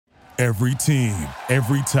Every team,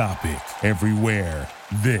 every topic, everywhere.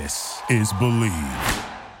 This is Believe.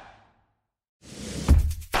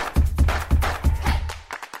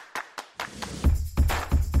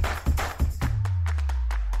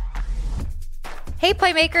 Hey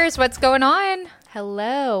Playmakers, what's going on?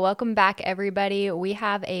 Hello, welcome back everybody. We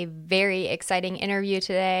have a very exciting interview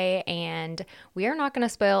today and we are not going to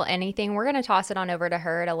spoil anything. We're going to toss it on over to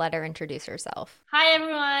her to let her introduce herself. Hi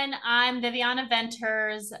everyone, I'm Viviana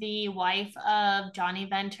Venters, the wife of Johnny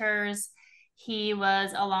Venters. He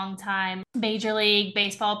was a longtime Major League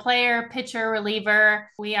Baseball player, pitcher, reliever.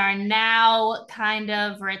 We are now kind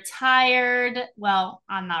of retired. Well,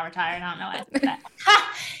 I'm not retired. I don't know why I said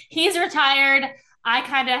that. He's retired. I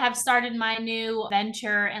kind of have started my new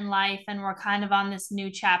venture in life and we're kind of on this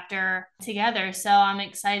new chapter together. So I'm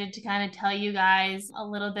excited to kind of tell you guys a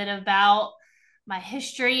little bit about my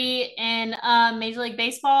history in Major League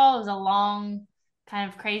Baseball. It was a long, kind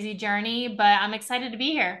of crazy journey, but I'm excited to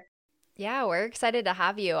be here. Yeah, we're excited to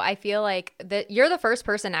have you. I feel like that you're the first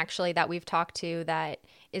person actually that we've talked to that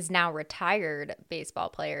is now retired baseball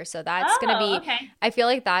player. So that's going to be, okay. I feel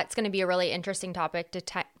like that's going to be a really interesting topic to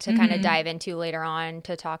kind of dive into later on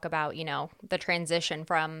to talk about, you know, the transition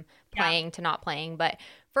from playing to not playing. But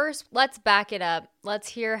first, let's back it up. Let's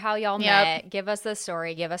hear how y'all met. Give us the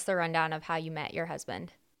story. Give us the rundown of how you met your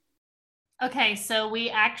husband. Okay, so we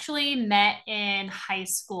actually met in high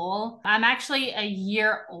school. I'm actually a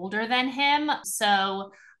year older than him.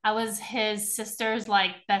 So I was his sister's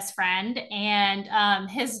like best friend, and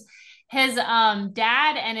his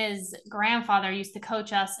dad and his grandfather used to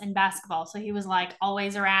coach us in basketball. So he was like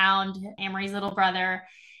always around, Amory's little brother.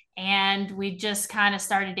 And we just kind of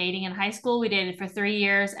started dating in high school. We dated for 3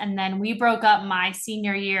 years, and then we broke up my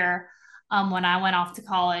senior year. When I went off to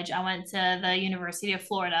college, I went to the University of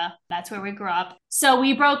Florida. That's where we grew up. So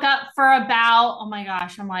we broke up for about, oh my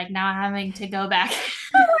gosh, I'm like now having to go back.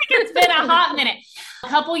 Like it's been a hot minute, a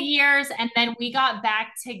couple years. And then we got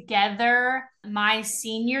back together my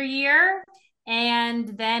senior year.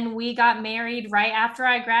 And then we got married right after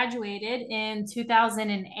I graduated in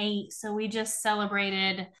 2008. So we just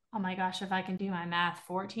celebrated, oh my gosh, if I can do my math,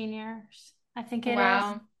 14 years, I think it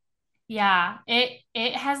is. Yeah,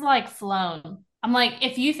 it has like flown. I'm like,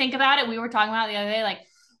 if you think about it, we were talking about it the other day, like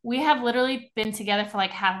we have literally been together for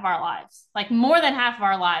like half of our lives, like more than half of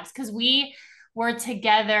our lives, because we were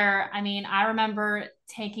together. I mean, I remember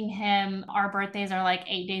taking him, our birthdays are like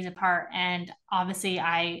 8 days apart, and obviously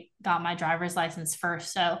I got my driver's license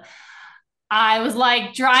first. So I was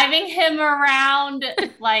like driving him around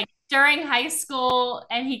like during high school,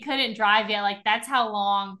 and he couldn't drive yet. Like that's how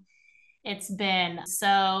long it's been.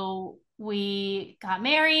 So we got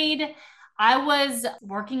married. I was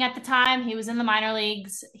working at the time. He was in the minor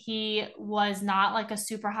leagues. He was not like a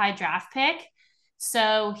super high draft pick.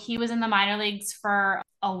 So he was in the minor leagues for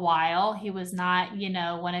a while. He was not, you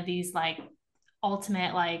know, one of these like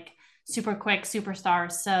ultimate, like super quick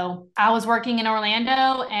superstars. So I was working in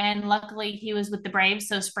Orlando, and luckily he was with the Braves.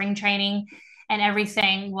 So spring training and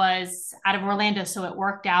everything was out of Orlando. So it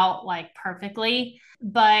worked out like perfectly.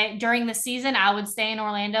 But during the season, I would stay in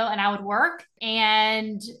Orlando and I would work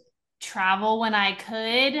and travel when I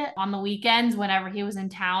could on the weekends whenever he was in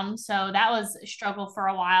town. So that was a struggle for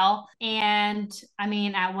a while. And I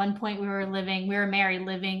mean, at one point we were married,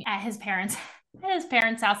 living at his parents'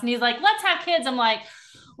 house. And he's like, let's have kids. I'm like,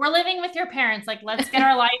 we're living with your parents. Like, let's get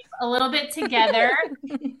our life a little bit together.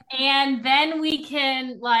 And then we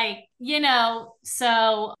can, like, you know,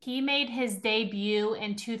 so he made his debut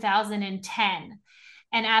in 2010.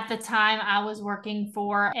 And at the time, I was working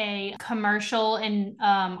for a commercial and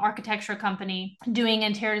architecture company doing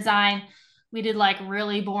interior design. We did like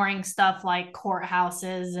really boring stuff like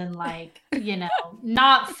courthouses and like, you know,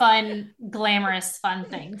 not fun, glamorous, fun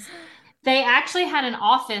things. They actually had an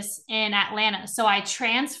office in Atlanta. So I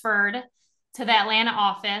transferred to the Atlanta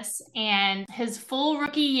office, and his full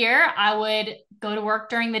rookie year, I would go to work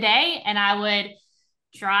during the day and I would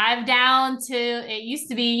drive down to, it used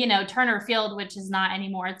to be, you know, Turner Field, which is not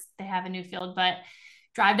anymore. They have a new field, but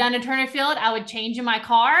drive down to Turner Field. I would change in my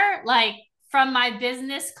car, like from my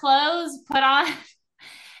business clothes, put on,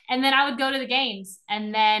 and then I would go to the games.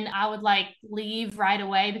 And then I would like leave right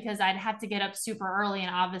away because I'd have to get up super early.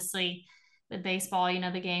 And obviously with baseball, you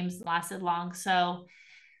know, the games lasted long. So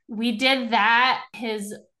we did that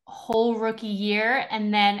his whole rookie year.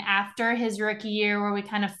 And then after his rookie year, where we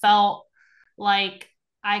kind of felt like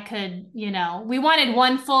I could, you know, we wanted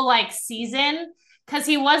one full like season because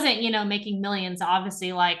he wasn't, you know, making millions.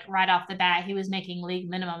 Obviously, like right off the bat, he was making league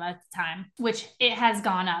minimum at the time, which it has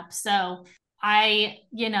gone up. So I,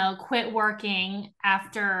 quit working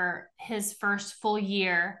after his first full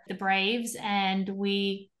year, the Braves, and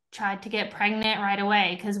we tried to get pregnant right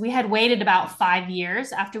away because we had waited about 5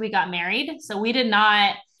 years after we got married. So we did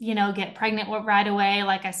not, get pregnant right away.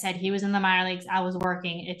 Like I said, he was in the minor leagues, I was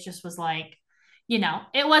working. It just was like,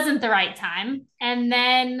 it wasn't the right time. And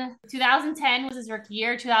then 2010 was his rookie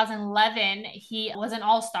year. 2011, he was an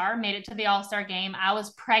all-star, made it to the all-star game. I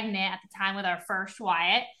was pregnant at the time with our first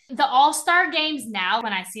Wyatt. The all-star games now,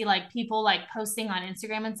 when I see like people like posting on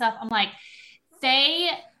Instagram and stuff, I'm like, they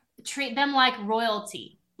treat them like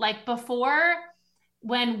royalty. Like before,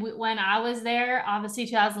 when I was there, obviously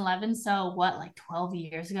 2011, so what, like 12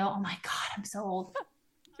 years ago? Oh my God, I'm so old.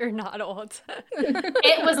 You're not old.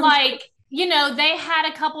 It was like, they had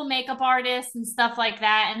a couple makeup artists and stuff like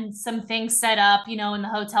that and some things set up, in the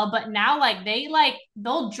hotel. But now like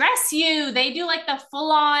they'll dress you. They do like the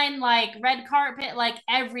full on like red carpet, like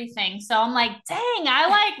everything. So I'm like, dang, I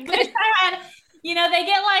like wish I had, they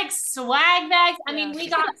get like swag bags. I mean, we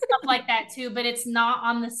got stuff like that too, but it's not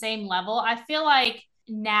on the same level. I feel like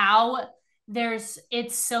now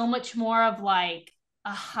it's so much more of like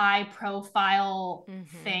a high profile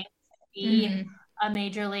thing to be a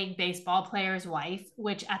Major League Baseball player's wife,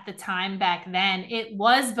 which at the time back then it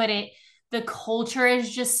was, but the culture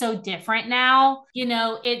is just so different now.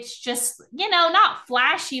 It's just, not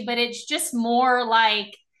flashy, but it's just more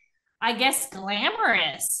like, I guess,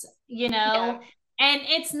 glamorous, Yeah. And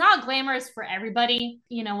it's not glamorous for everybody.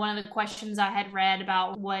 One of the questions I had read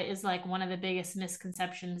about what is like one of the biggest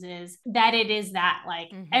misconceptions is that it is that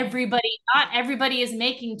like not everybody is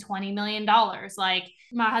making $20 million. Like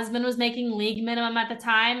my husband was making league minimum at the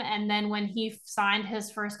time. And then when he signed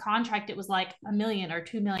his first contract, it was like $1 million or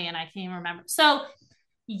 $2 million. I can't even remember. So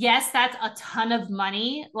yes, that's a ton of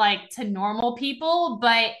money, like to normal people,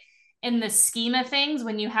 but in the scheme of things,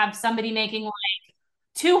 when you have somebody making like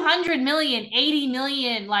 200 million, 80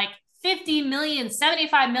 million, like 50 million,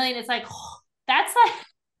 75 million, it's like, oh, that's like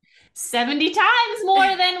 70 times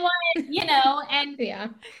more than what, and Yeah.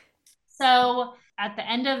 so at the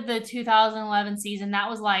end of the 2011 season, that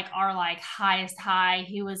was like our like highest high.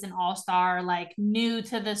 He was an all-star, like new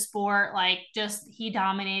to the sport, like just he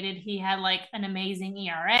dominated. He had like an amazing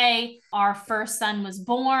ERA. Our first son was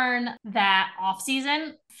born that off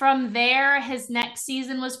season. From there, his next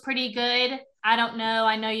season was pretty good. I don't know.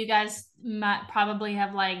 I know you guys might probably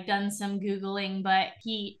have like done some Googling, but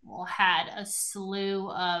he had a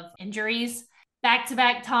slew of injuries,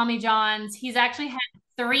 back-to-back Tommy Johns. He's actually had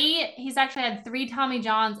three Tommy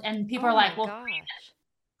Johns, and people are like, well, gosh.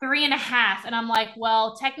 3.5. And I'm like,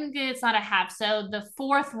 well, technically it's not a half. So the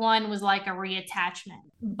fourth one was like a reattachment.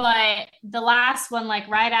 But the last one, like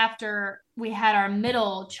right after we had our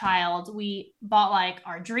middle child, we bought like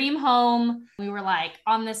our dream home. We were like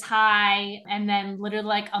on this high. And then literally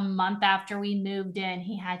like a month after we moved in,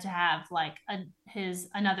 he had to have like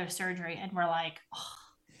another surgery. And we're like, oh.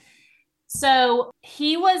 So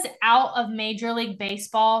he was out of Major League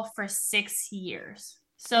Baseball for 6 years.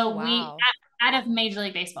 So Wow. out of Major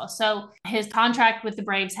League Baseball. So his contract with the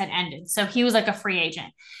Braves had ended. So he was like a free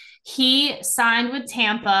agent. He signed with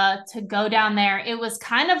Tampa to go down there. It was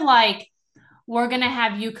kind of like, we're going to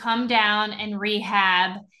have you come down and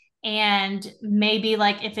rehab. And maybe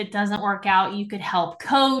like if it doesn't work out, you could help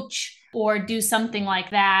coach or do something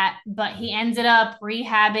like that. But he ended up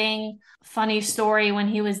rehabbing. Funny story, when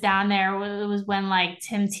he was down there, it was when like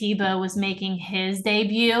Tim Tebow was making his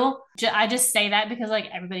debut. I just say that because like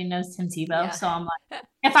everybody knows Tim Tebow. Yeah. So I'm like,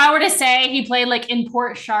 if I were to say he played like in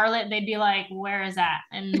Port Charlotte, they'd be like, where is that?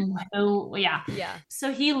 And who? Yeah. Yeah.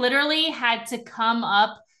 So he literally had to come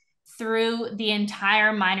up through the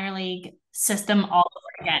entire minor league system all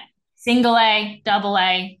over again. Single A, double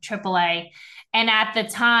A, triple A. And at the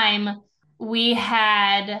time, we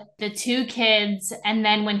had the 2 kids. And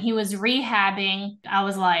then when he was rehabbing, I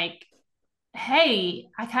was like, hey,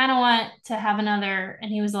 I kind of want to have another. And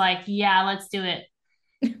he was like, yeah, let's do it.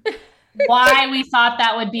 Why we thought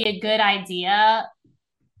that would be a good idea,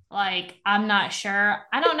 like, I'm not sure.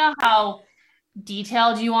 I don't know how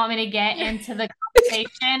detailed you want me to get into the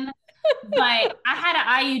conversation. But I had an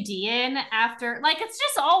IUD in after, like, it's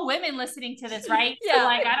just all women listening to this, right? Yeah. So,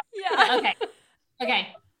 like, Okay.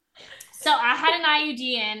 So I had an IUD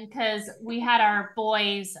in because we had our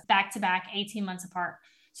boys back to back 18 months apart.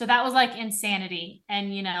 So that was like insanity.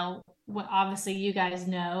 And, obviously you guys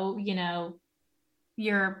know,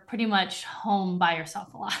 you're pretty much home by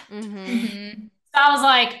yourself a lot. Mm-hmm. So I was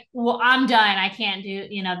like, well, I'm done. I can't do,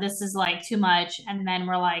 this is like too much. And then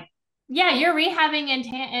we're like, Yeah, you're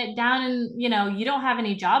rehabbing down in, you don't have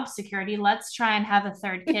any job security. Let's try and have a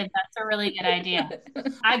third kid. That's a really good idea.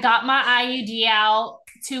 I got my IUD out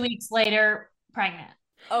 2 weeks later, pregnant.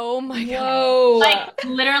 Oh my God. Whoa. Like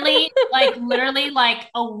literally like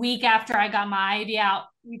a week after I got my IUD out,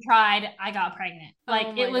 we tried, I got pregnant. Like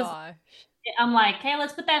Oh my it was, gosh. I'm like, okay,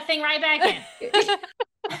 let's put that thing right back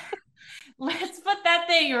in. Let's put that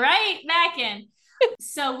thing right back in.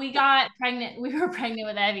 So we got pregnant. We were pregnant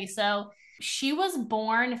with Evie. So she was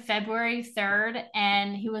born February 3rd,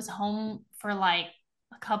 and he was home for like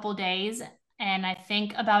a couple days. And I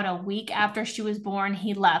think about a week after she was born,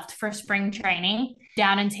 he left for spring training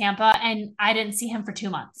down in Tampa. And I didn't see him for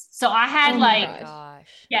 2 months. So I had Oh my Oh like, my gosh.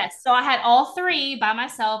 yes. So I had all three by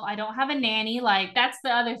myself. I don't have a nanny. Like, that's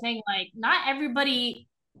the other thing. Like, not everybody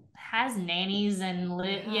has nannies and,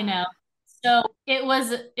 Yeah. so it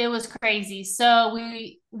was crazy. So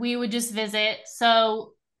we would just visit.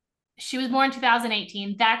 So she was born in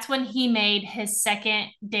 2018. That's when he made his second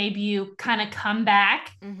debut kind of comeback.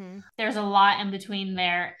 Mm-hmm. There's a lot in between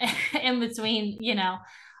there, in between,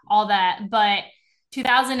 all that. But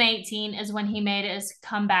 2018 is when he made his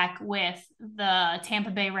comeback with the Tampa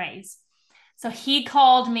Bay Rays. So he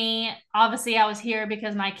called me. Obviously, I was here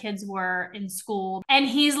because my kids were in school. And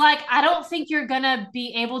he's like, I don't think you're going to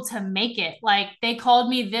be able to make it. Like, they called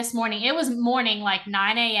me this morning. It was morning, like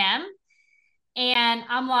 9 a.m. And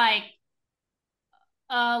I'm like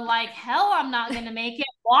hell, I'm not going to make it.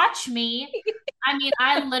 Watch me. I mean,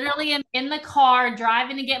 I literally am in the car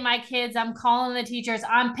driving to get my kids. I'm calling the teachers.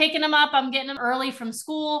 I'm picking them up. I'm getting them early from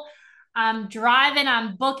school. I'm driving.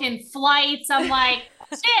 I'm booking flights. I'm like,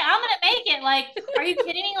 shit, I'm going to make it. Like, are you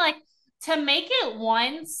kidding me? Like, to make it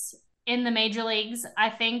once in the major leagues, I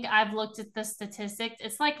think I've looked at the statistics.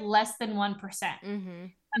 It's like less than 1%. Mm-hmm.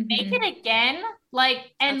 Make it again,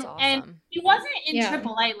 like, and That's and awesome. he wasn't in Yeah.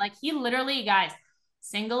 AAA. Like, he literally, guys,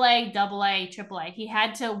 single A, double A, triple A. He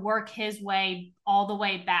had to work his way all the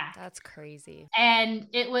way back. That's crazy. And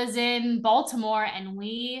it was in Baltimore, and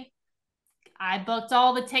I booked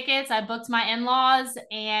all the tickets. I booked my in-laws,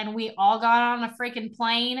 and we all got on a freaking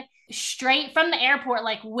plane straight from the airport,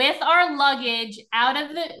 like with our luggage out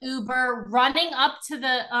of the Uber, running up to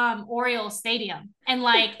the Orioles Stadium. And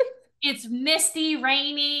like it's misty,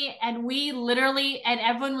 rainy, and we literally, and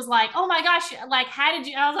everyone was like, "Oh my gosh, like how did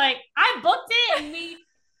you?" I was like, "I booked it, and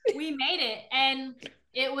we made it." And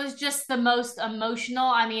it was just the most emotional.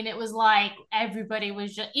 I mean, it was like everybody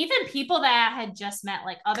was just, even people that I had just met,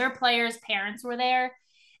 like other players' parents were there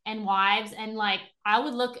and wives. And like I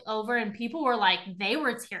would look over and people were like, they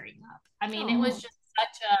were tearing up. I mean, it was just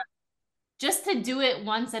just to do it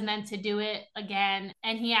once and then to do it again.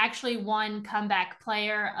 And he actually won comeback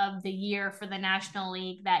player of the year for the National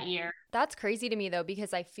League that year. That's crazy to me though,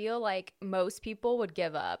 because I feel like most people would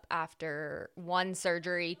give up after one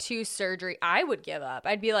surgery, two surgery. I would give up.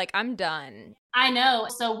 I'd be like, I'm done. I know.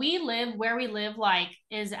 So where we live, like,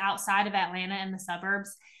 is outside of Atlanta in the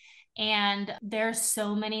suburbs. And there's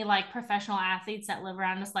so many like professional athletes that live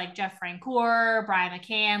around us, like Jeff Francoeur, Brian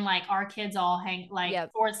McCann, like our kids all hang like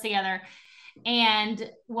sports together.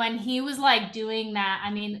 And when he was like doing that,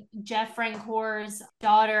 I mean, Jeff Francoeur's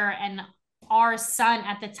daughter and our son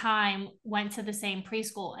at the time went to the same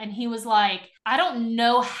preschool. And he was like, I don't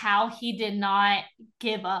know how he did not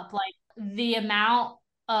give up. Like the amount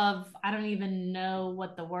of, I don't even know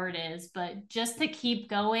what the word is, but just to keep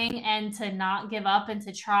going and to not give up and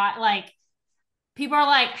to try, like, people are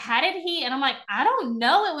like, how did he? And I'm like, I don't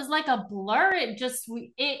know. It was like a blur.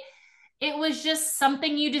 It was just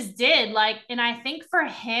something you just did. Like, and I think for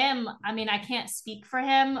him, I mean, I can't speak for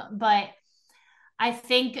him, but I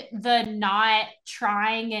think the not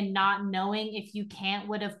trying and not knowing if you can't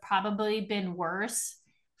would have probably been worse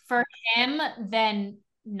for him than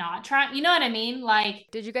not trying. You know what I mean? Like,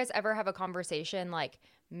 did you guys ever have a conversation like,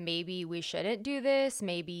 maybe we shouldn't do this?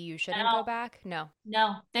 Maybe you shouldn't go back? No.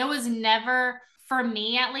 There was never, for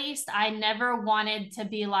me at least, I never wanted to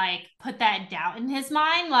be like, put that doubt in his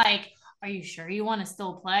mind. Like, are you sure you want to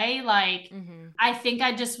still play? Like, I think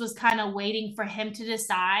I just was kind of waiting for him to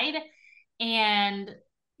decide. And,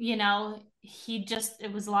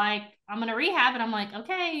 it was like, I'm going to rehab. And I'm like,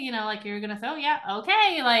 okay, like, you're going to throw. Yeah.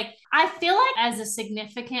 Okay. Like, I feel like as a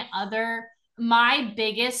significant other, my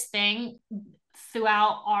biggest thing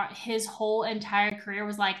throughout his whole entire career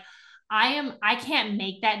was like, I can't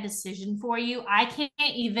make that decision for you. I can't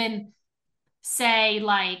even say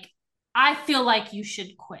like, I feel like you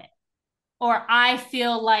should quit. Or I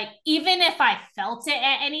feel like, even if I felt it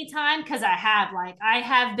at any time, because I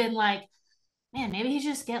have been like, man, maybe he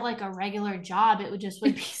just get like a regular job. It would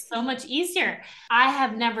be so much easier. I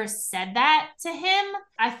have never said that to him.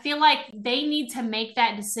 I feel like they need to make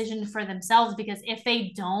that decision for themselves, because if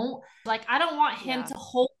they don't, like, I don't want him to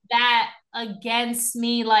hold that against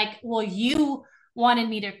me. Like, well, you wanted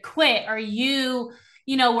me to quit, or you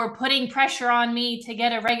know, were putting pressure on me to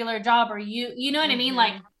get a regular job, or you know what I mean?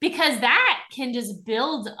 Like, because that can just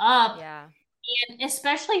build up. Yeah. And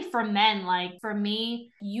especially for men, like for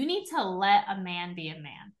me, you need to let a man be a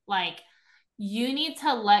man. Like, you need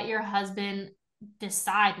to let your husband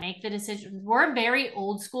decide, make the decision. We're very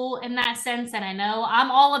old school in that sense. And I know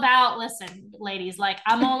I'm all about, listen, ladies, like,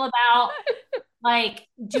 I'm all about like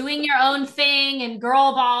doing your own thing and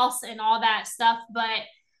girl boss and all that stuff. But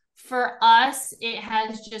for us, it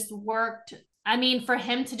has just worked. I mean, for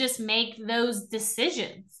him to just make those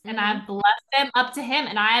decisions, and I've left them up to him.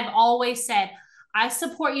 And I have always said, I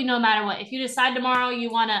support you no matter what. If you decide tomorrow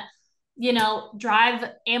you want to, you know, drive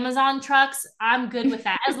Amazon trucks, I'm good with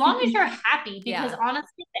that. As long as you're happy. Because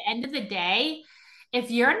honestly, at the end of the day,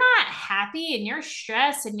 if you're not happy and you're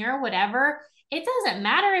stressed and you're whatever, it doesn't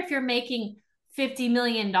matter if you're making $50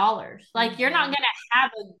 million. Like, you're not going to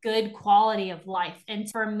have a good quality of life.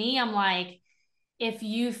 And for me, I'm like, if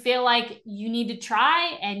you feel like you need to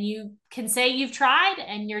try and you can say you've tried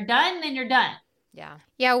and you're done, then you're done. Yeah.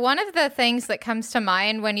 Yeah. One of the things that comes to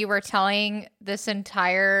mind when you were telling this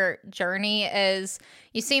entire journey is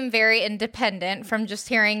you seem very independent from just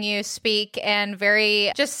hearing you speak, and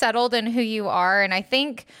very just settled in who you are. And I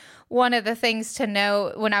think one of the things to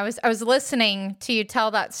know when I was listening to you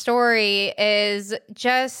tell that story is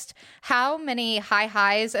just how many high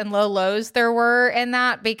highs and low lows there were in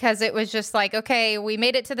that, because it was just like, okay, we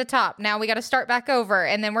made it to the top. Now we got to start back over,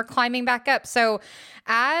 and then we're climbing back up. So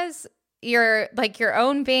as your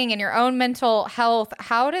own being and your own mental health,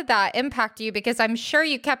 how did that impact you? Because I'm sure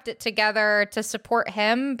you kept it together to support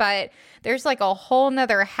him, but there's like a whole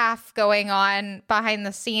nother half going on behind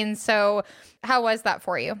the scenes. So how was that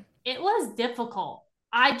for you? It was difficult.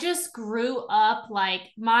 I just grew up, like,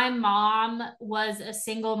 my mom was a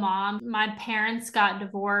single mom. My parents got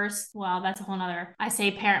divorced. Well, that's a whole nother, I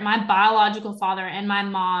say parent. My biological father and my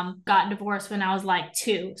mom got divorced when I was like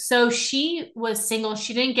 2. So she was single.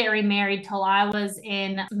 She didn't get remarried till I was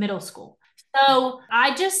in middle school. So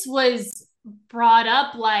I just was brought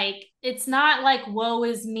up like, it's not like woe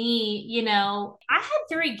is me, you know. I had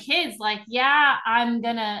 3 kids. Like, yeah, I'm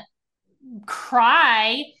gonna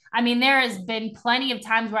cry. I mean, there has been plenty of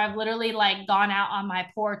times where I've literally like gone out on my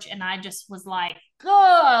porch and I just was like,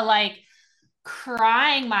 oh, like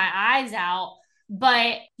crying my eyes out.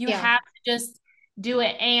 But you have to just do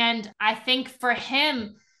it. And I think for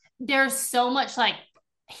him, there's so much, like,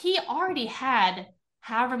 he already had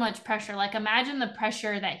however much pressure. Like, imagine the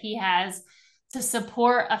pressure that he has to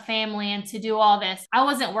support a family and to do all this. I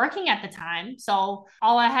wasn't working at the time. So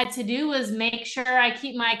all I had to do was make sure I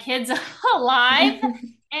keep my kids alive.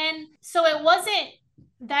 And so it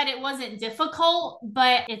wasn't difficult,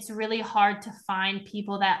 but it's really hard to find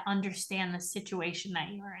people that understand the situation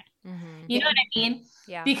that you're in. You know what I mean?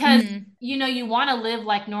 Yeah. Because, you know, you want to live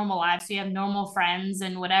like normal lives. So you have normal friends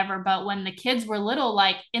and whatever. But when the kids were little,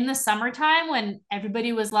 like in the summertime, when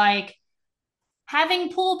everybody was like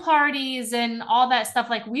having pool parties and all that stuff,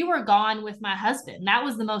 like, we were gone with my husband. That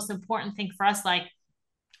was the most important thing for us. Like,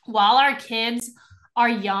 while our kids are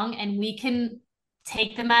young and we can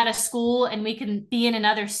take them out of school and we can be in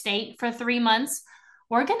another state for 3 months,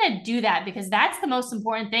 we're going to do that, because that's the most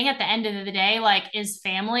important thing at the end of the day, like, is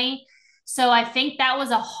family. So I think that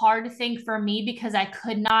was a hard thing for me, because I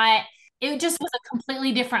could not, it just was a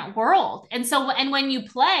completely different world. And so, and when you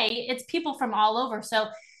play, it's people from all over. So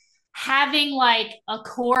having like a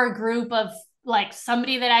core group of like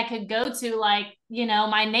somebody that I could go to, like, you know,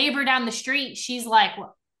 my neighbor down the street, she's like,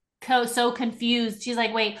 so confused. She's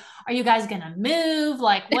like, wait, are you guys gonna move?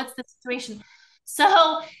 Like, what's the situation?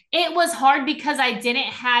 So it was hard because I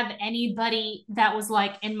didn't have anybody that was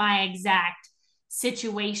like in my exact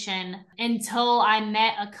situation until I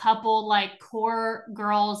met a couple like core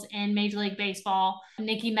girls in Major League Baseball.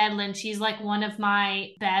 Nikki Medlin, she's like one of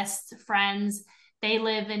my best friends. They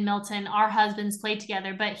live in Milton. Our husbands played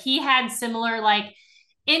together, but he had similar like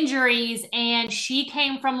injuries, and she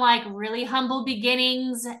came from like really humble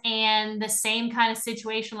beginnings and the same kind of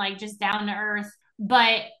situation, like just down to earth.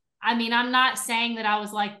 But I mean, I'm not saying that I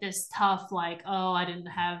was like this tough, like, oh, I didn't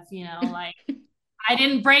have, you know, like I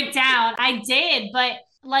didn't break down. I did, but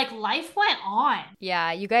like life went on.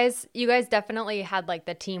 Yeah, you guys definitely had like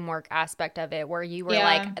the teamwork aspect of it where you were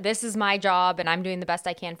like, this is my job and I'm doing the best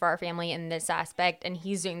I can for our family in this aspect and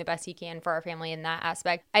he's doing the best he can for our family in that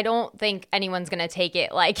aspect. I don't think anyone's going to take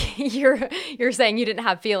it like you're saying you didn't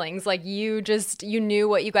have feelings. Like you knew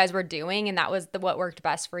what you guys were doing and that was what worked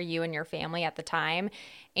best for you and your family at the time.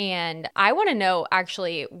 And I want to know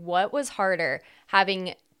actually what was harder,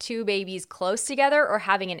 having two babies close together or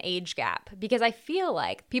having an age gap? Because I feel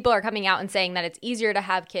like people are coming out and saying that it's easier to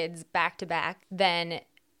have kids back to back than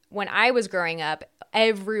when I was growing up.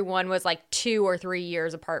 Everyone was like 2 or 3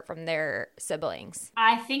 years apart from their siblings.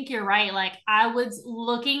 I think you're right. Like I was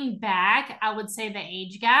looking back, I would say the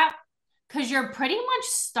age gap, because you're pretty much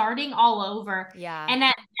starting all over. Yeah. And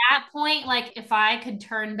at that point, like if I could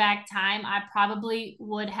turn back time, I probably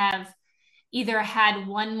would have either had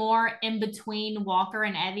one more in between Walker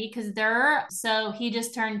and Evie, because so he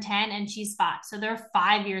just turned 10 and she's 5. So they're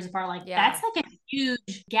 5 years apart. Like that's like a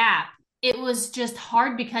huge gap. It was just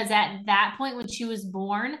hard because at that point when she was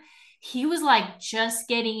born, he was like just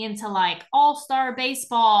getting into like all-star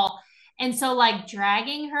baseball. And so like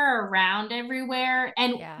dragging her around everywhere,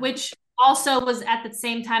 and which also was at the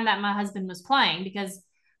same time that my husband was playing, because,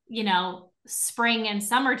 spring and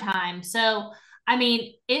summertime. So I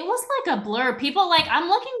mean, it was like a blur. People like, I'm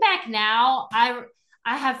looking back now, I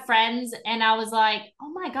have friends and I was like, oh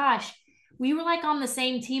my gosh, we were like on the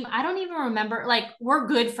same team. I don't even remember, like we're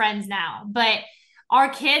good friends now, but our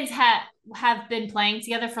kids have been playing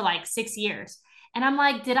together for like 6 years. And I'm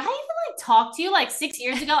like, did I even like talk to you like 6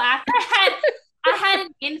 years ago after I had an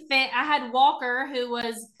infant? I had Walker who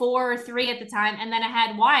was 4 or 3 at the time. And then I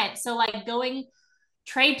had Wyatt. So like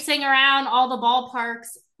traipsing around all the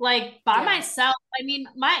ballparks, like by myself. I mean,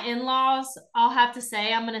 my in-laws, I'll have to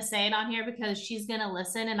say, I'm going to say it on here because she's going to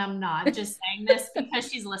listen, and I'm not just saying this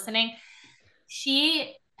because she's listening.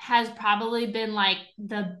 She has probably been like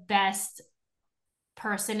the best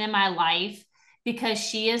person in my life because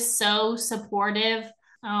she is so supportive.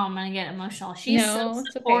 Oh, I'm going to get emotional. She's so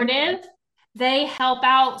supportive. Okay. They help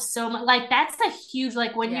out so much. Like that's a huge,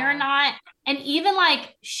 like when you're not, and even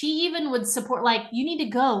like she even would support, like you need to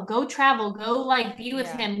go travel, go like be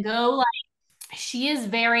with him, go like, she is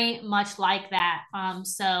very much like that.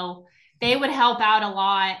 So they would help out a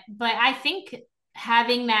lot, but I think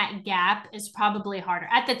having that gap is probably harder.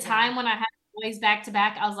 At the time when I had boys back to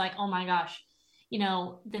back, I was like, oh my gosh,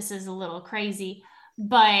 this is a little crazy,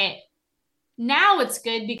 but now it's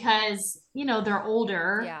good because, they're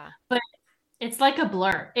older, but it's like a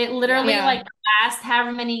blur. It literally like the last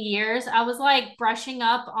however many years, I was like brushing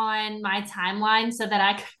up on my timeline so that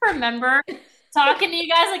I could remember talking to you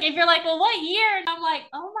guys. Like if you're like, well, what year? And I'm like,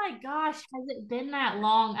 oh my gosh, has it been that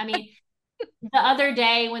long? I mean, the other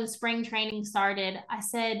day when spring training started, I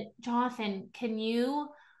said, Jonathan, can you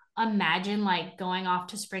imagine like going off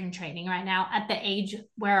to spring training right now at the age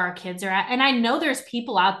where our kids are at? And I know there's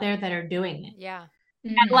people out there that are doing it. Yeah.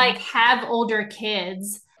 And like have older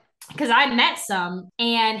kids. Because I met some,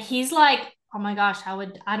 and he's like, oh my gosh,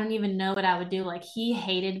 I don't even know what I would do. Like he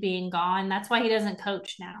hated being gone. That's why he doesn't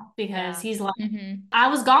coach now, because he's like, I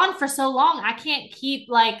was gone for so long. I can't keep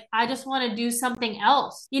like, I just want to do something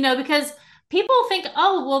else, because people think,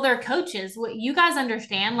 oh, well, they're coaches. What you guys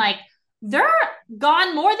understand, like they're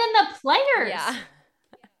gone more than the players. Yeah.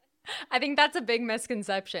 I think that's a big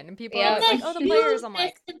misconception. And people are like, oh, the players. I'm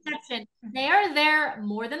like, misconception. They are there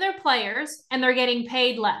more than their players and they're getting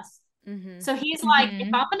paid less. So he's like, if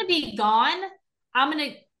I'm going to be gone, I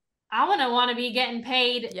want to be getting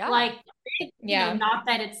paid like, not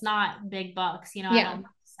that it's not big bucks, I don't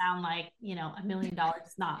sound like, $1 million.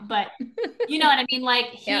 It's not, but you know what I mean?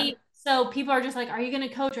 Like so people are just like, are you going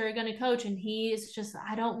to coach? Are you going to coach? And he's just,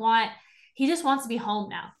 he just wants to be home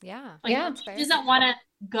now. Yeah. Like, he doesn't want to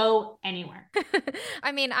go anywhere.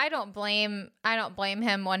 I mean, I don't blame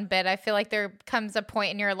him one bit. I feel like there comes a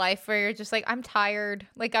point in your life where you're just like, I'm tired.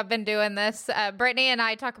 Like I've been doing this. Brittany and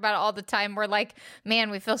I talk about it all the time. We're like,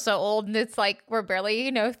 man, we feel so old, and it's like we're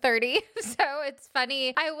barely, 30. So it's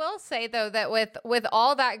funny. I will say though that with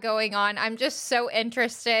all that going on, I'm just so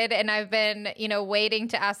interested, and I've been, waiting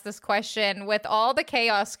to ask this question. With all the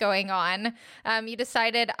chaos going on, you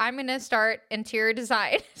decided I'm going to start interior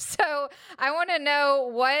design. So I want to know,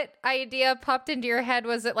 what idea popped into your head?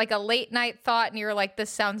 Was it like a late night thought and you were like, this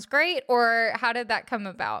sounds great? Or how did that come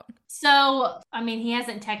about? So, I mean, he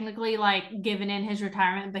hasn't technically like given in his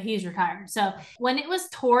retirement, but he's retired. So when it was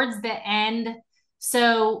towards the end,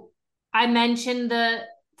 so I mentioned the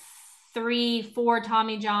 3-4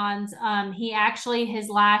 Tommy Johns. He actually, his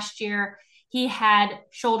last year, he had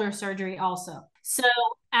shoulder surgery also. So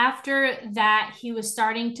after that, he was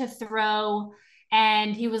starting to throw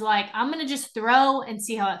And he was like, I'm going to just throw and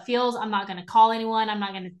see how it feels. I'm not going to call anyone. I'm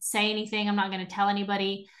not going to say anything. I'm not going to tell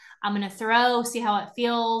anybody. I'm going to throw, see how it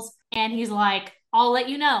feels. And he's like, I'll let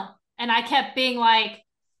you know. And I kept being like,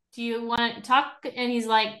 do you want to talk? And he's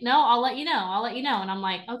like, no, I'll let you know. I'll let you know. And I'm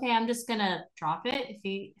like, okay, I'm just going to drop it. If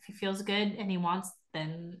he feels good and he wants,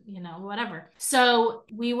 then, whatever. So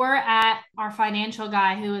we were at our financial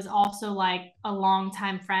guy, who is also like a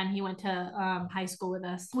longtime friend. He went to high school with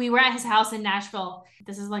us. We were at his house in Nashville.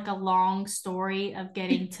 This is like a long story of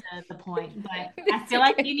getting to the point, but I feel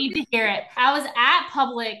like you need to hear it. I was at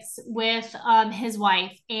Publix with his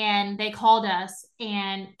wife, and they called us,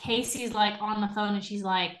 and Casey's like on the phone, and she's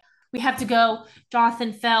like, we have to go.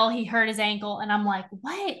 Jonathan fell. He hurt his ankle. And I'm like,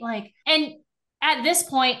 what? Like, and at this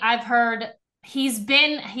point, I've heard he's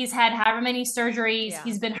had however many surgeries. Yeah.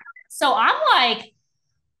 He's been hurt. So I'm like,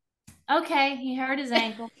 okay, he hurt his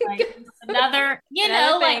ankle. Like another,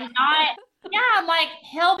 like not, yeah, I'm like,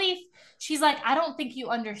 he'll be, she's like, I don't think you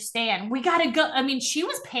understand. We got to go. I mean, she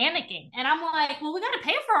was panicking, and I'm like, well, we got to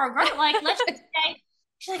pay for our girl. Like, let's just stay.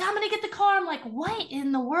 She's like, I'm going to get the car. I'm like, what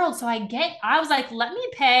in the world? So I was like, let me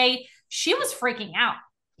pay. She was freaking out.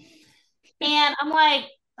 And I'm like,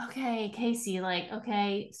 okay, Casey, like,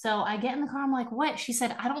 okay. So I get in the car. I'm like, what? She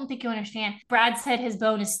said, I don't think you understand. Brad said his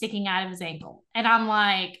bone is sticking out of his ankle. And I'm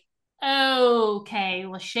like, okay,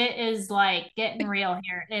 well, shit is like getting real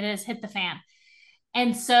here. It has hit the fan.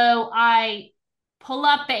 And so I pull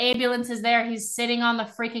up, the ambulance is there. He's sitting on the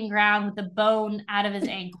freaking ground with the bone out of his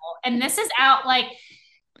ankle. And this is out like,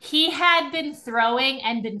 he had been throwing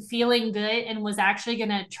and been feeling good and was actually going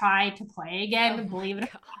to try to play again, believe it or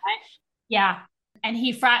not. Yeah. And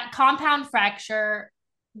he compound fracture.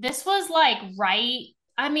 This was like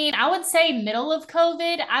I would say middle of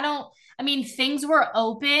COVID. Things were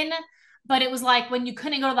open, but it was like when you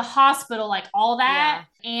couldn't go to the hospital, like all that.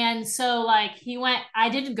 Yeah. And so like I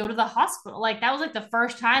didn't go to the hospital. Like that was like the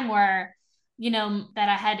first time where that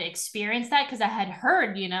I had experienced that, because I had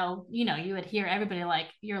heard, you would hear everybody like,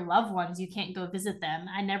 your loved ones, you can't go visit them.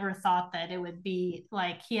 I never thought that it would be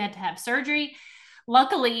like he had to have surgery.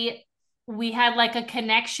 Luckily, we had like a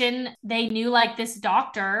connection. They knew like this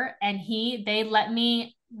doctor, and they let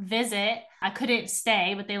me visit. I couldn't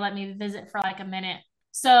stay, but they let me visit for like a minute.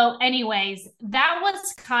 So anyways, that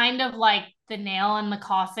was kind of like the nail in the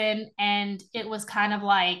coffin. And it was kind of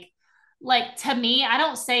like to me, I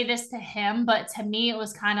don't say this to him, but to me, it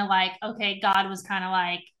was kind of like, okay, God was kind of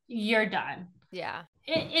like, you're done. Yeah.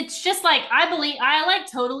 It's just like, I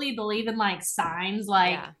like totally believe in like signs.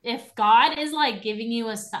 Like if God is like giving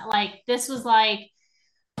you like, this was like,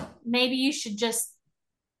 maybe you should just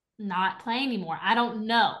not play anymore. I don't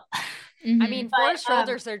know. Mm-hmm. Four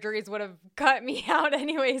shoulder surgeries would have cut me out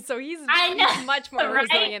anyway, so he's much more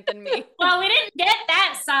resilient than me. Well, we didn't get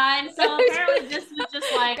that sign, so apparently this was just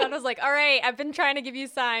like... God was like, all right, I've been trying to give you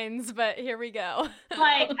signs, but here we go.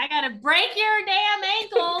 Like, I gotta break your damn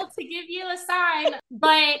ankle to give you a sign.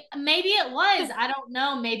 But maybe it was. I don't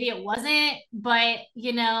know. Maybe it wasn't. But,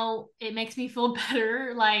 it makes me feel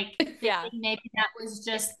better. Like, yeah, maybe that was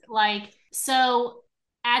just like... So,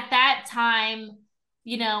 at that time...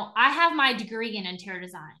 I have my degree in interior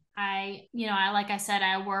design. Like I said,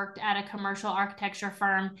 I worked at a commercial architecture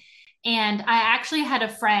firm, and I actually had a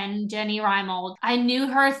friend, Jenny Reimold. I knew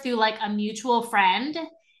her through like a mutual friend,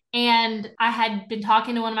 and I had been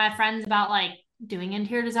talking to one of my friends about like doing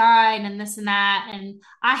interior design and this and that. And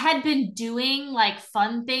I had been doing like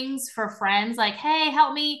fun things for friends, like, hey,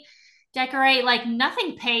 help me decorate, like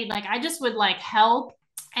nothing paid. Like I just would like help.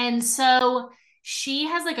 And so she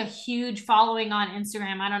has like a huge following on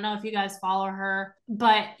Instagram. I don't know if you guys follow her,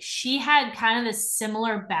 but she had kind of this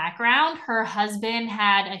similar background. Her husband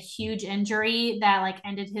had a huge injury that like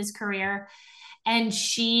ended his career, and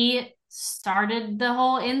she started the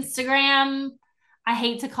whole Instagram. I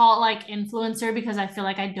hate to call it like influencer, because I feel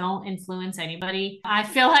like I don't influence anybody. I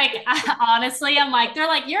feel like honestly, I'm like, they're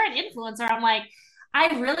like, you're an influencer. I'm like,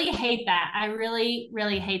 I really hate that. I really,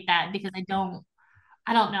 really hate that, because I don't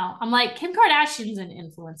know. I'm like, Kim Kardashian's an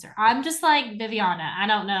influencer. I'm just like Viviana. I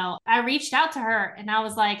don't know. I reached out to her and I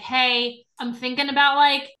was like, hey, I'm thinking about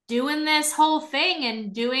like doing this whole thing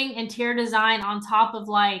and doing interior design on top of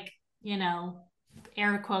like,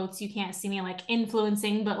 air quotes, you can't see me like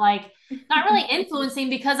influencing, but like not really influencing,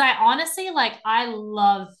 because I honestly like, I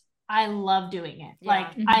love doing it. Yeah. Like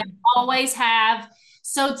I always have.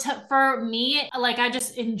 So for me, like, I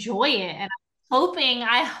just enjoy it. And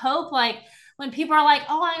I hope like, when people are like,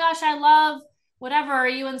 oh my gosh, I love whatever,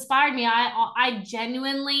 you inspired me. I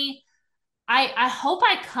genuinely, I hope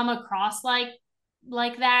I come across like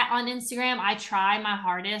that on Instagram. I try my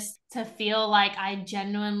hardest to feel like I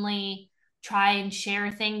genuinely try and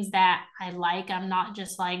share things that I like. I'm not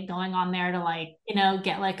just like going on there to like,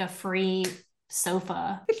 get like a free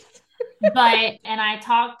sofa. And I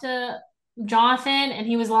talked to Jonathan and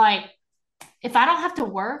he was like, if I don't have to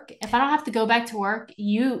work, if I don't have to go back to work,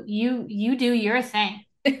 you do your thing.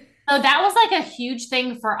 So that was like a huge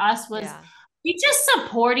thing for us was we just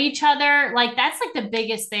support each other. Like that's like the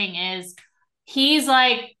biggest thing is he's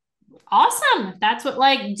like, awesome. That's what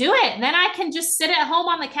like do it. Then I can just sit at home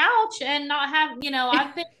on the couch and not have,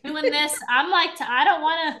 I've been doing this. I'm like, I don't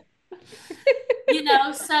want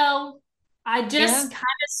to, so I just kind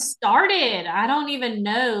of started. I don't even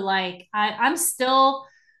know. Like I'm still,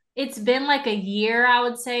 it's been like a year, I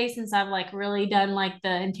would say, since I've like really done like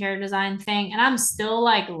the interior design thing. And I'm still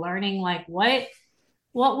like learning like what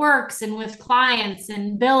works and with clients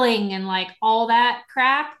and billing and like all that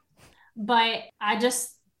crap. But I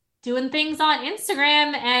just doing things on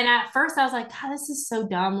Instagram. And at first I was like, God, this is so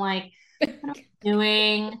dumb. Like, what am I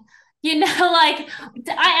doing? Like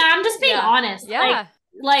I'm just being honest. Yeah.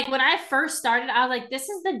 Like when I first started, I was like, this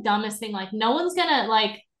is the dumbest thing. Like no one's gonna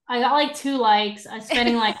like, I got like 2 likes. I'm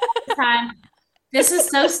spending like time. This is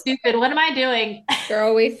so stupid. What am I doing?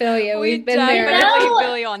 Girl, we feel you. We've been there. We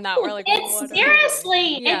feel you on that. We're like, it's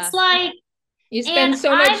seriously, it's like you spend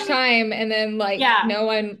so much time and then like no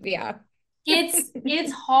one,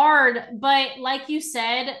 it's hard, but like you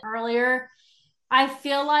said earlier, I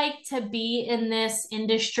feel like to be in this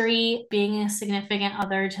industry, being a significant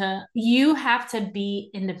other you have to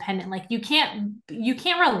be independent. Like you can't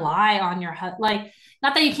rely on your like,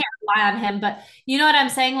 not that you can't rely on him, but you know what I'm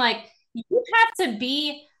saying? Like you have to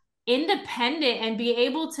be independent and be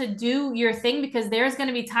able to do your thing because there's going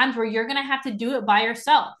to be times where you're going to have to do it by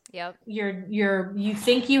yourself. Yep. You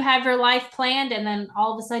think you have your life planned and then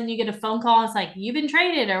all of a sudden you get a phone call and it's like you've been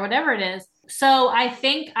traded or whatever it is. So I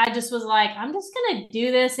think I just was like, I'm just going to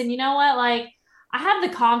do this. And you know what? Like I have the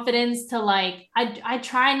confidence to like, I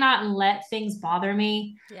try not and let things bother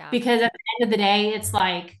me because at the end of the day, it's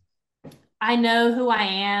like, I know who I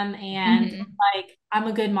am and like, I'm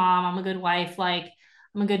a good mom. I'm a good wife. Like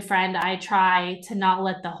I'm a good friend. I try to not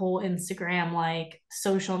let the whole Instagram, like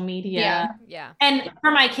social media. Yeah. And for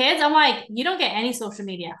my kids, I'm like, you don't get any social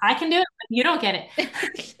media. I can do it, but you don't get it.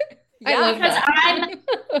 Because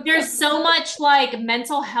there's so much like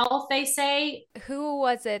mental health, they say. Who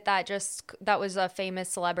was it that was a famous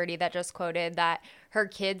celebrity that just quoted that her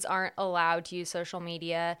kids aren't allowed to use social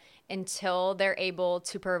media until they're able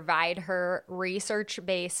to provide her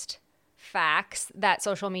research-based facts that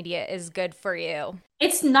social media is good for you?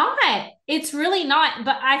 It's not. It's really not.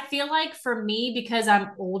 But I feel like for me, because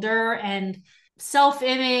I'm older and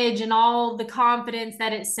self-image and all the confidence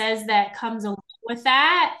that it says that comes along with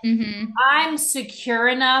that, I'm secure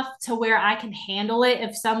enough to where I can handle it.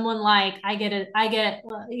 If someone like I get DMs.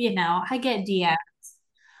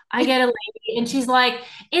 I get a lady and she's like,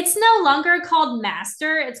 it's no longer called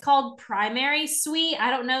master. It's called primary suite. I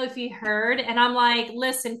don't know if you heard. And I'm like,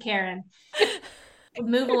 listen, Karen,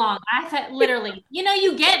 move along. I thought literally,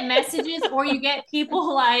 you get messages or you get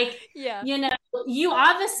people like, you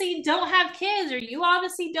obviously don't have kids or you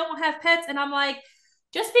obviously don't have pets. And I'm like,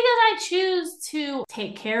 just because I choose to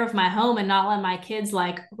take care of my home and not let my kids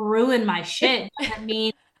like ruin my shit, doesn't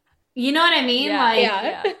mean, you know what I mean?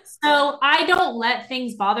 So I don't let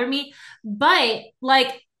things bother me, but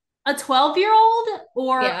like a 12-year-old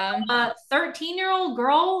or a 13-year-old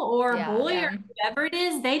girl or boy or whoever it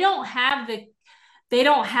is, they don't have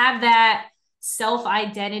that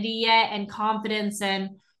self-identity yet and confidence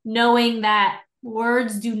and knowing that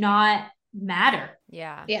words do not matter.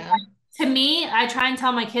 Yeah. To me, I try and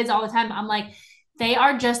tell my kids all the time, I'm like, they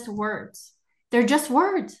are just words. They're just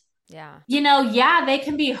words. Yeah. They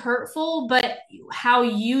can be hurtful, but how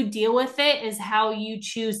you deal with it is how you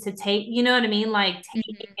choose to take, you know what I mean? Like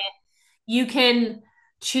taking it, you can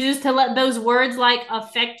choose to let those words like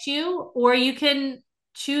affect you, or you can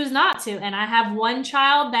choose not to. And I have one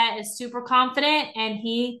child that is super confident and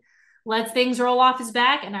he lets things roll off his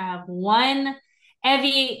back. And I have one,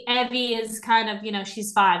 Evie is kind of,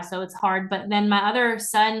 she's 5, so it's hard. But then my other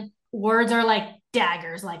son, words are like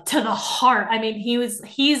daggers, like to the heart. I mean,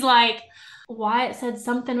 he's like, Wyatt said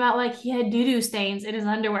something about like he had doo-doo stains in his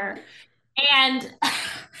underwear. And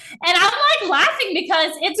I'm like laughing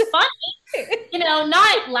because it's funny,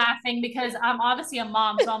 not laughing because I'm obviously a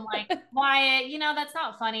mom. So I'm like, Wyatt, that's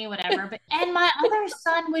not funny, whatever. And my other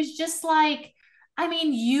son was just like, I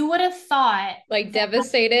mean, you would have thought like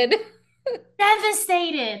devastated.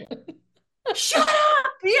 Shut up,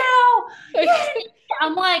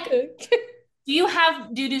 I'm like, do you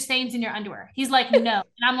have doo-doo stains in your underwear? He's like, no. And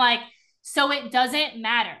I'm like, so it doesn't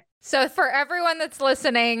matter. So for everyone that's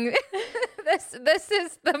listening, this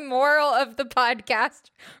is the moral of the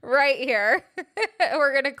podcast right here.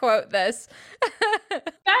 We're going to quote this. You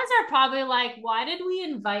guys are probably like, why did we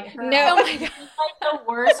invite her? No. Oh my God. It's like the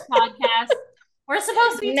worst podcast. We're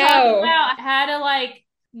supposed to be talking about how to like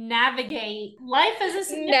navigate life as a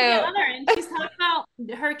significant other, and she's talking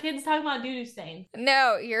about her kids talking about doo-doo stains.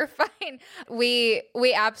 No, you're fine. We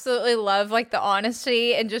absolutely love like the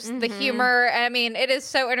honesty and just the humor. I mean, it is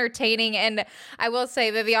so entertaining. And I will say,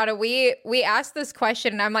 Viviana, we asked this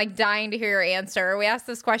question, and I'm like dying to hear your answer. We asked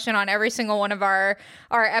this question on every single one of our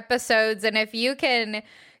episodes, and if you can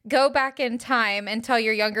go back in time and tell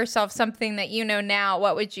your younger self something that you know now,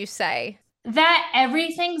 what would you say? That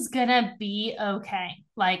everything's gonna be okay.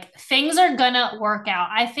 Like, things are gonna work out.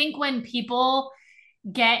 I think when people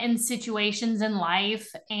get in situations in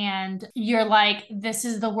life and you're like, this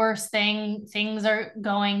is the worst thing, things are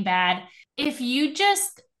going bad, if you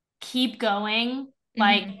just keep going,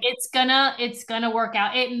 like it's gonna work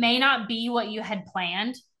out. It may not be what you had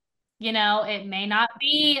planned. You know, it may not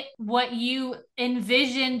be what you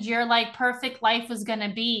envisioned your like perfect life was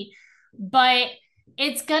gonna be, but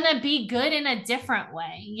it's gonna be good in a different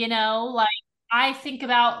way. You know, like I think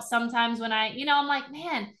about sometimes when I'm like,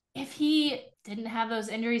 man, if he didn't have those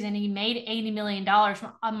injuries and he made $80 million,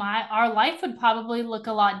 our life would probably look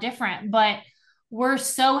a lot different. But we're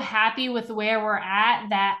so happy with where we're at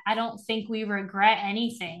that I don't think we regret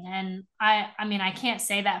anything. And I mean, I can't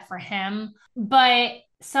say that for him, but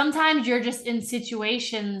sometimes you're just in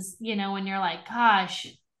situations, you know, when you're like, gosh,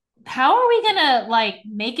 how are we gonna like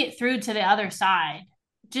make it through to the other side?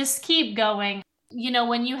 Just keep going. You know,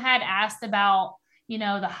 when you had asked about, you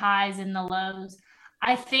know, the highs and the lows,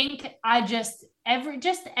 I think I just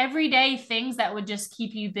everyday things that would just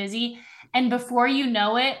keep you busy. And before you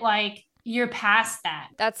know it, like you're past that.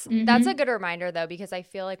 That's a good reminder though, because I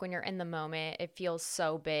feel like when you're in the moment, it feels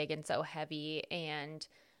so big and so heavy. And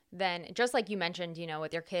then just like you mentioned, you know,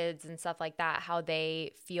 with your kids and stuff like that, how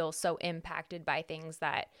they feel so impacted by things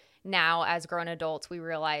that now as grown adults, we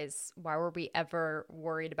realize, why were we ever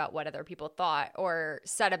worried about what other people thought or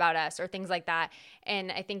said about us or things like that?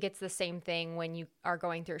 And I think it's the same thing when you are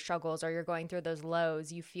going through struggles or you're going through those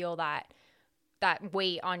lows. You feel that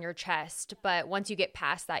weight on your chest. But once you get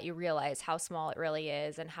past that, you realize how small it really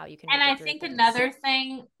is and how you can. And I think another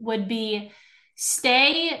thing would be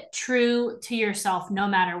stay true to yourself no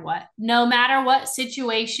matter what. No matter what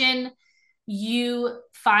situation you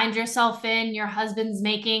find yourself in, your husband's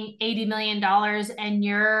making $80 million and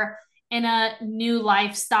you're in a new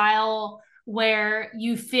lifestyle where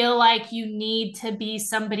you feel like you need to be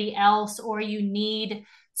somebody else or you need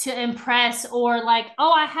to impress, or like,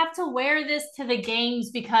 oh, I have to wear this to the games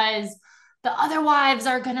because the other wives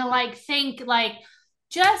are gonna like think, like,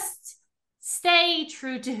 just stay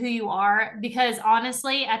true to who you are, because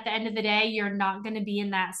honestly, at the end of the day, you're not going to be in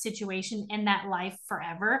that situation, in that life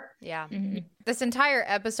forever. Yeah. Mm-hmm. This entire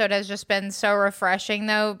episode has just been so refreshing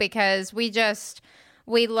though, because we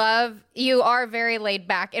love, you are very laid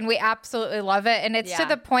back and we absolutely love it. And it's to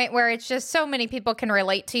the point where it's just so many people can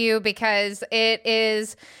relate to you, because it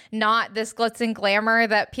is not this glitz and glamour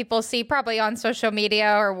that people see probably on social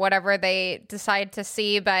media or whatever they decide to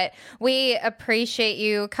see. But we appreciate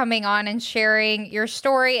you coming on and sharing your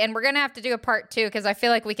story. And we're going to have to do a part 2, because I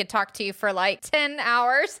feel like we could talk to you for like 10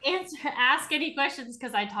 hours. Ask any questions,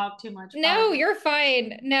 because I talk too much. No, you're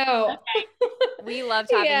fine. No. Okay. We loved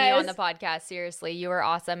having you on the podcast. Seriously, you were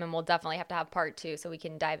awesome, and we'll definitely have to have part 2 so we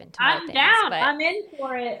can dive into more things. I'm down. But I'm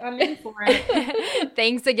in for it.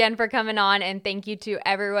 Thanks again for coming on, and thank you to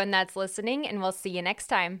everyone that's listening, and we'll see you next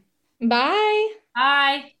time. Bye.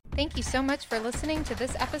 Bye. Thank you so much for listening to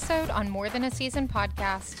this episode on More Than a Season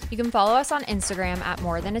Podcast. You can follow us on Instagram at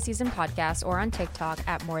More Than a Season Podcast or on TikTok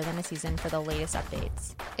at More Than a Season for the latest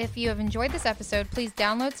updates. If you have enjoyed this episode, please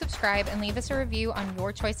download, subscribe, and leave us a review on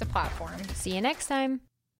your choice of platform. See you next time.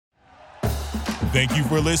 Thank you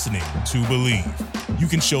for listening to Believe. You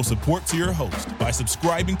can show support to your host by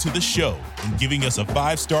subscribing to the show and giving us a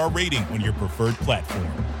 5-star rating on your preferred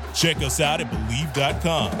platform. Check us out at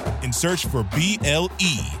Believe.com and search for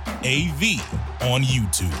BLEAV on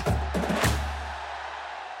YouTube.